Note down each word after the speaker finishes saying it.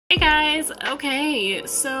Hey guys, okay,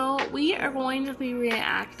 so we are going to be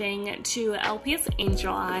reacting to LPS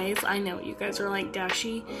Angel Eyes. I know you guys are like,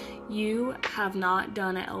 Dashy, you have not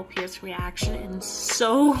done an LPS reaction in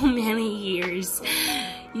so many years.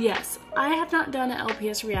 Yes, I have not done an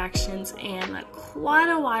LPS reactions in quite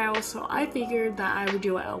a while, so I figured that I would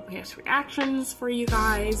do a LPS reactions for you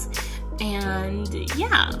guys. And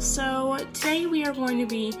yeah, so today we are going to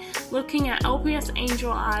be looking at LPS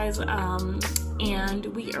Angel Eyes, and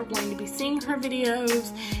we are going to be seeing her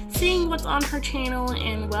videos, seeing what's on her channel,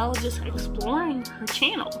 and well, just exploring her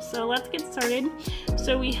channel. So let's get started.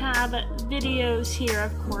 So we have videos here,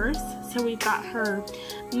 of course. So we've got her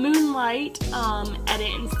Moonlight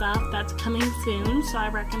edit and stuff that's coming soon, so I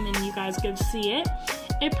recommend you guys go see it.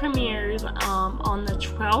 It premieres on the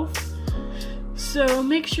 12th. So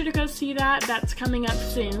make sure to go see that. That's coming up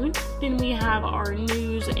soon. Then we have our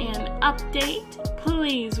news and update.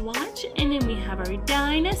 Please watch. And then we have our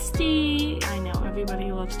Dynasty. I know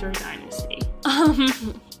everybody loves their Dynasty.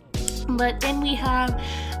 But then we have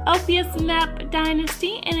LPS Map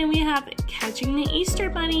Dynasty. And then we have Catching the Easter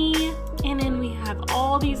Bunny. And then we have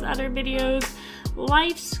all these other videos.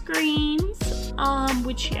 Live screens,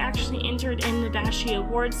 which she actually entered in the Dashy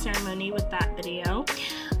Awards ceremony with that video.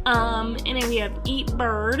 And then we have Eat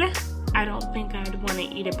Bird. I don't think I'd want to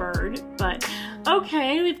eat a bird, but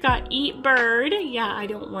okay, we've got Eat Bird. Yeah, I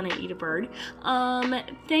don't want to eat a bird.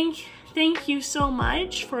 Thank you so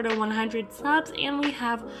much for the 100 subs, and we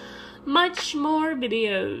have much more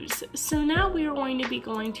videos. So now we are going to be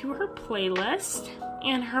going to her playlist,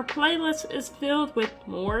 and her playlist is filled with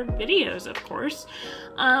more videos, of course.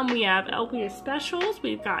 We have LPS specials.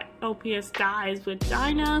 We've got LPS Guys with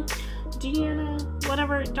Deanna,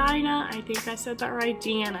 whatever, Dinah, I think I said that right,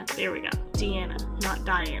 Deanna, there we go, Deanna, not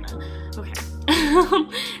Diana, okay.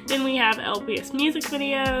 Then we have LPS music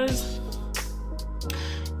videos,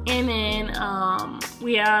 and then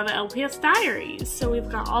we have LPS diaries. So we've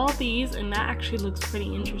got all of these, and that actually looks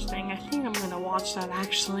pretty interesting. I think I'm gonna watch that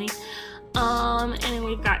actually. And then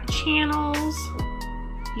we've got channels.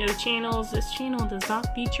 No channels. This channel does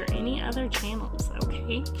not feature any other channels,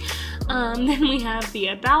 okay? Then we have the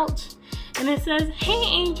about, and it says, "Hey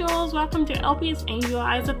angels, welcome to LPS Angel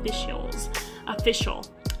Eyes Official. I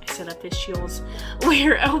said officials,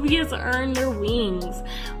 where LPS earn their wings.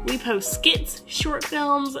 We post skits, short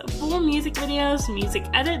films, full music videos, music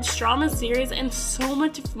edits, drama series, and so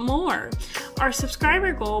much more. Our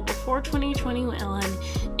subscriber goal before 2021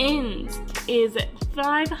 ends is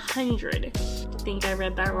 500. I think I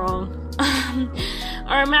read that wrong.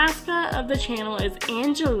 Our mascot of the channel is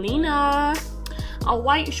Angelina, a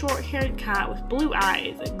white short-haired cat with blue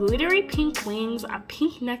eyes, glittery pink wings, a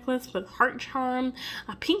pink necklace with heart charm,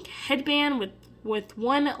 a pink headband with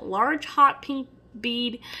one large hot pink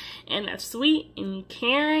bead, and a sweet and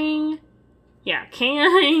caring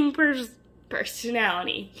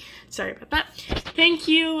personality." Sorry about that. Thank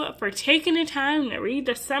you for taking the time to read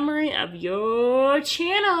the summary of your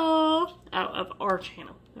channel. Oh, of our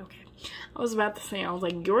channel. Okay. I was about to say, I was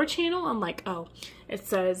like, your channel? I'm like, oh, it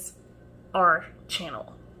says our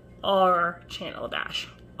channel. Our channel, Dash.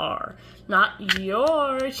 Our. Not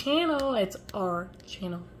your channel. It's our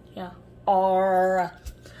channel. Yeah. Our.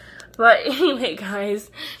 But anyway, guys.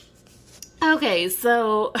 Okay,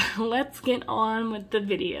 so let's get on with the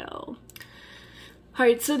video.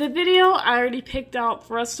 Alright, so the video I already picked out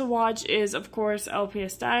for us to watch is, of course,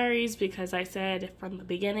 LPS Diaries, because I said from the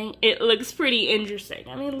beginning, it looks pretty interesting.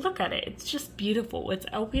 I mean, look at it. It's just beautiful. It's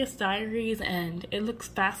LPS Diaries, and it looks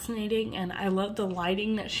fascinating, and I love the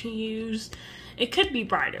lighting that she used. It could be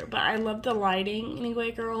brighter, but I love the lighting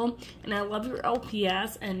anyway, girl. And I love your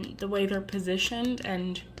LPS and the way they're positioned,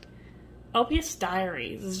 and LPS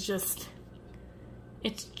Diaries is just...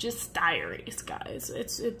 it's just diaries, guys.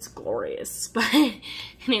 It's glorious. But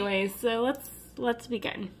anyway, so let's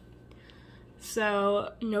begin.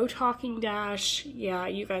 So no talking, Dash. Yeah,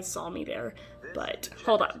 you guys saw me there. But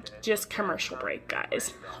hold on, just commercial break,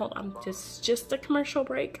 guys. Hold on, just a commercial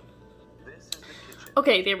break.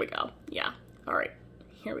 Okay, there we go. Yeah. All right,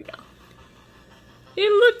 here we go. It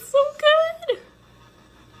looks so good.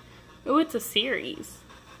 Oh, it's a series.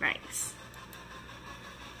 Nice.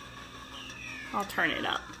 I'll turn it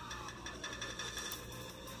up.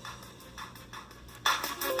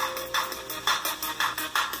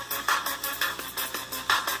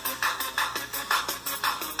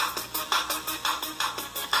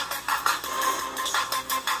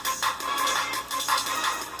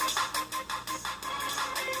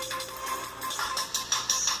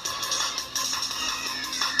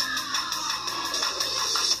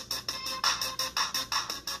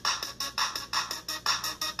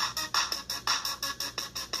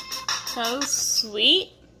 so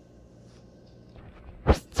sweet.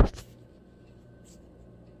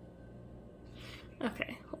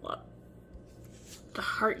 Okay, hold up. The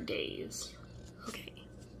heart days. Okay.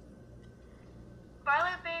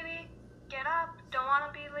 Violet, baby, get up. Don't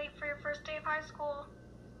want to be late for your first day of high school.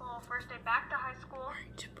 Well, first day back to high school.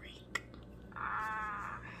 To break.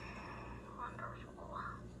 Wonderful.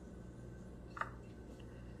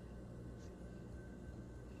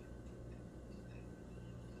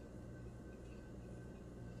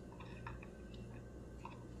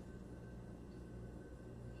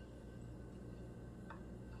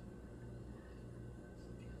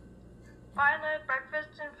 Violet,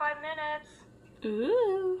 breakfast in 5 minutes.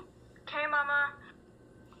 Ooh. Okay, Mama.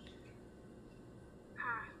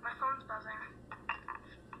 My phone's buzzing.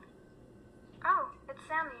 Oh, it's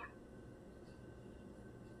Sammy.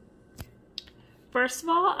 First of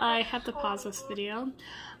all, I have to pause this video.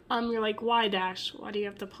 You're like, why, Dash? Why do you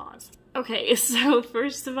have to pause? Okay, so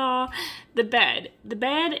first of all, the bed. The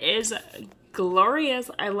bed is glorious.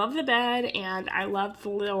 I love the bed, and I love the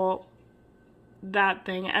little, that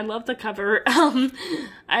thing. I love the cover.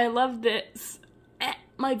 I love this.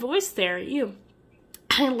 My voice there, you.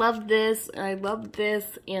 I love this, and I love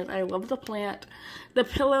this, and I love the plant. The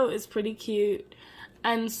pillow is pretty cute.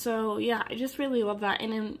 And so, yeah, I just really love that.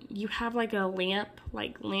 And then you have like a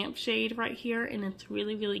lampshade right here, and it's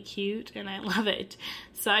really, really cute, and I love it.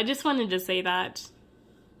 So I just wanted to say that.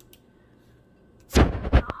 The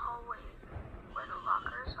hallway where the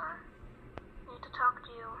lockers are. Need to talk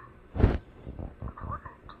to you.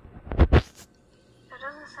 Important. That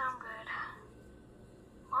doesn't sound good.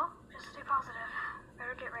 Well, just stay positive.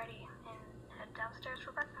 Better get ready and head downstairs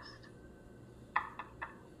for breakfast.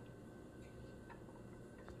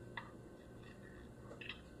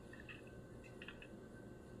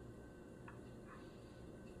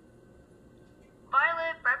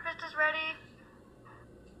 Violet, breakfast is ready.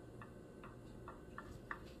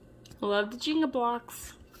 Love the Jenga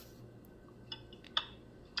blocks.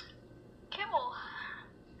 Kibble.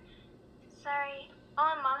 Sorry.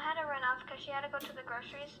 Oh, and Mom had to run off because she had to go to the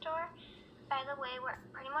grocery store. By the way, we're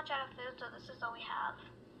pretty much out of food, so this is all we have.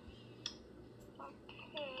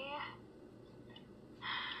 Okay.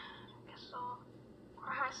 Guess I'll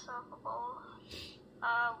pour myself a bowl.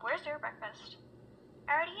 Where's your breakfast?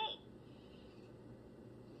 I already ate.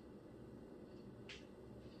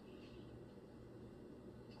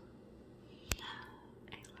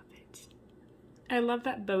 I love it. I love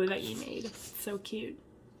that bow that you made. It's so cute.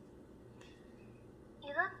 You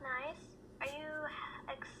look nice. Are you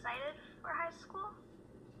excited for high school?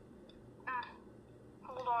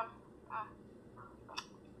 Hold on.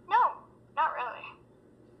 No, not really.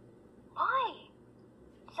 Why?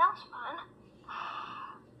 Sounds fun.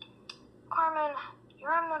 Carmen,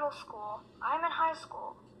 you're in middle school. I'm in high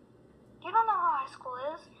school. You don't know how high school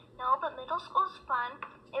is. No, but middle school is fun.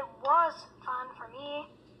 It was fun for me,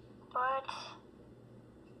 but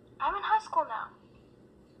I'm in high school now.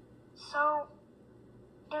 So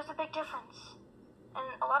there's a big difference, and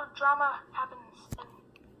a lot of drama happens,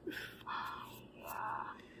 and yeah.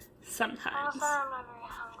 Sometimes. Also, I'm not very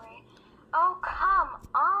hungry. Oh, come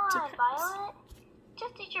on, Depends. Violet.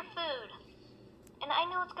 Just eat your food. And I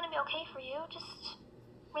know it's gonna be okay for you. Just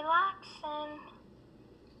relax and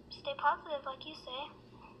stay positive, like you say.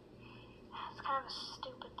 It's kind of a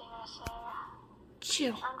stupid thing to say.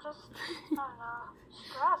 Chill. I'm just, I don't know,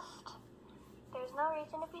 stressed. There's no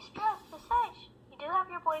reason to be stressed. Besides, you do have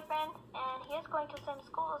your boyfriend, and he is going to the same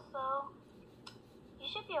school, so you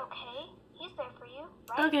should be okay. He's there for you,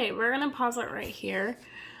 right? Okay, we're gonna pause it right here.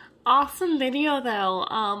 Awesome video though.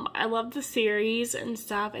 I love the series and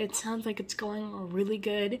stuff. It sounds like it's going really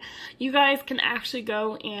good. You guys can actually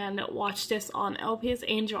go and watch this on LPS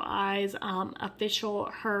Angel Eyes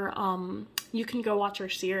official. You can go watch her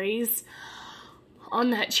series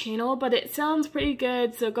on that channel, but it sounds pretty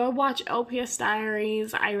good, so go watch LPS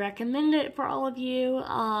Diaries. I recommend it for all of you.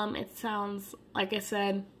 It sounds, like I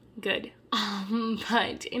said, good.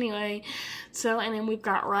 But anyway, so, and then we've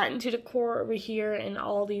got Rotten to the Core over here and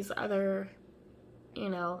all these other, you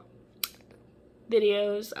know,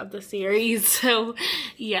 videos of the series. So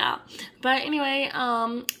yeah, but anyway,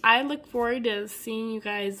 I look forward to seeing you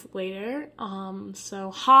guys later.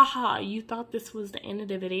 So haha, you thought this was the end of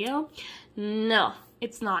the video? No,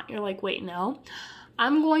 it's not. You're like, wait, no,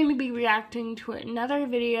 I'm going to be reacting to another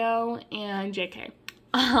video, and JK.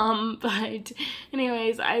 But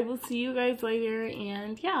anyways, I will see you guys later,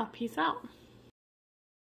 and yeah, peace out.